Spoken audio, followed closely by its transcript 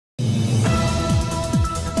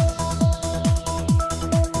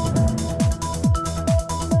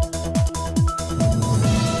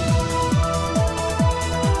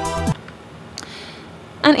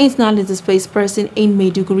An internally displaced person in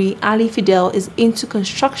Maiduguri, Ali Fidel, is into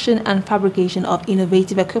construction and fabrication of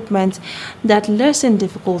innovative equipment that lessen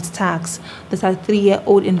difficult tasks. The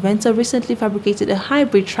 33-year-old inventor recently fabricated a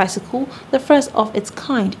hybrid tricycle, the first of its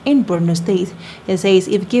kind in Borno State. He says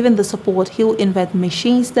if given the support, he'll invent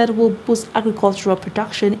machines that will boost agricultural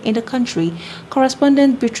production in the country.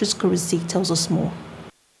 Correspondent Beatrice Kurisi tells us more.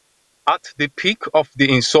 At the peak of the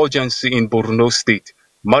insurgency in Borno State,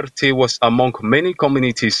 Marte was among many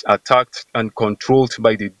communities attacked and controlled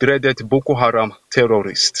by the dreaded Boko Haram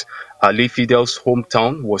terrorists. Ali Fidel's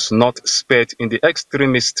hometown was not spared in the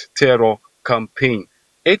extremist terror campaign.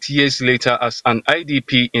 8 years later, as an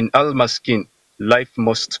IDP in Al-Maskin, life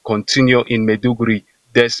must continue in Maiduguri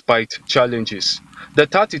despite challenges. The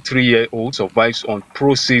 33-year-old survives on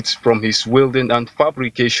proceeds from his welding and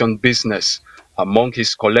fabrication business. Among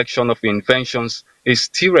his collection of inventions is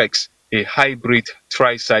T-Rex, a hybrid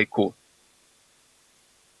tricycle.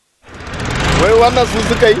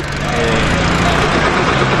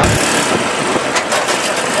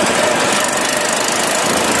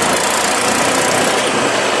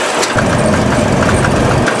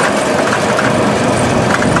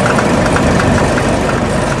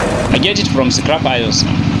 I get it from scrap irons,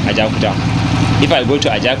 Ajakuta. If I go to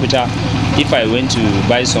Ajakuta, if I went to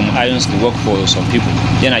buy some irons to work for some people,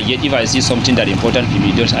 then if I see something that important to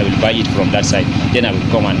me, I will buy it from that side. Then I will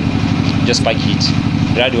come and just pack it.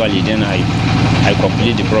 Gradually, then I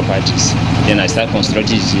complete the properties. Then I start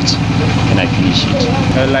constructing it, and I finish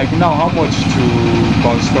it. Like now, how much to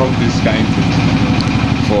construct this kind of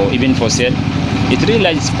thing? Even for sale, it really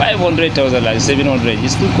like 500,000, like 700.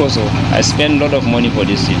 It's too cost. So I spend a lot of money for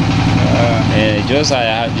this thing.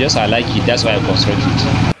 I like it. That's why I construct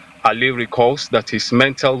it. Ali recalls that his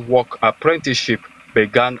metal work apprenticeship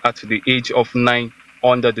began at the age of 9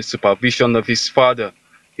 under the supervision of his father.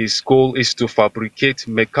 His goal is to fabricate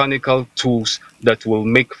mechanical tools that will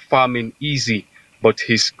make farming easy, but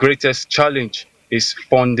his greatest challenge is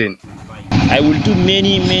funding. I will do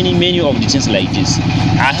many of the things like this.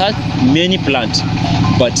 I had many plans,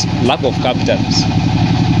 but lack of capital.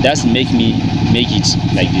 That's make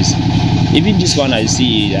it like this. Even this one I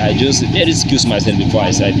see, I just very excuse myself before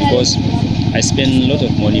I start because I spend a lot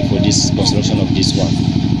of money for this construction of this one.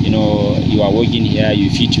 You know, you are working here, you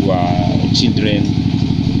feed your children,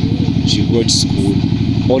 you go to school,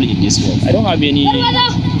 all in this work. I don't have any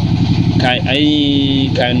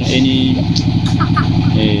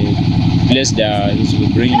place that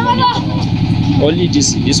will bring money. Only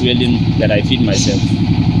this welding that I feed myself.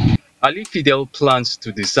 Ali Fidel plans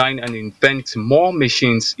to design and invent more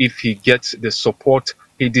machines if he gets the support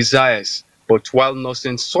he desires. But while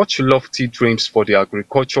nursing such lofty dreams for the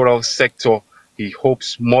agricultural sector, he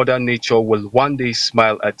hopes Mother Nature will one day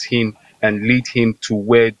smile at him and lead him to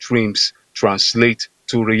where dreams translate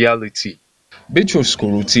to reality. Beatrice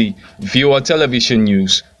Kurisi, Viewer Television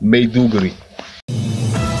News, Maiduguri.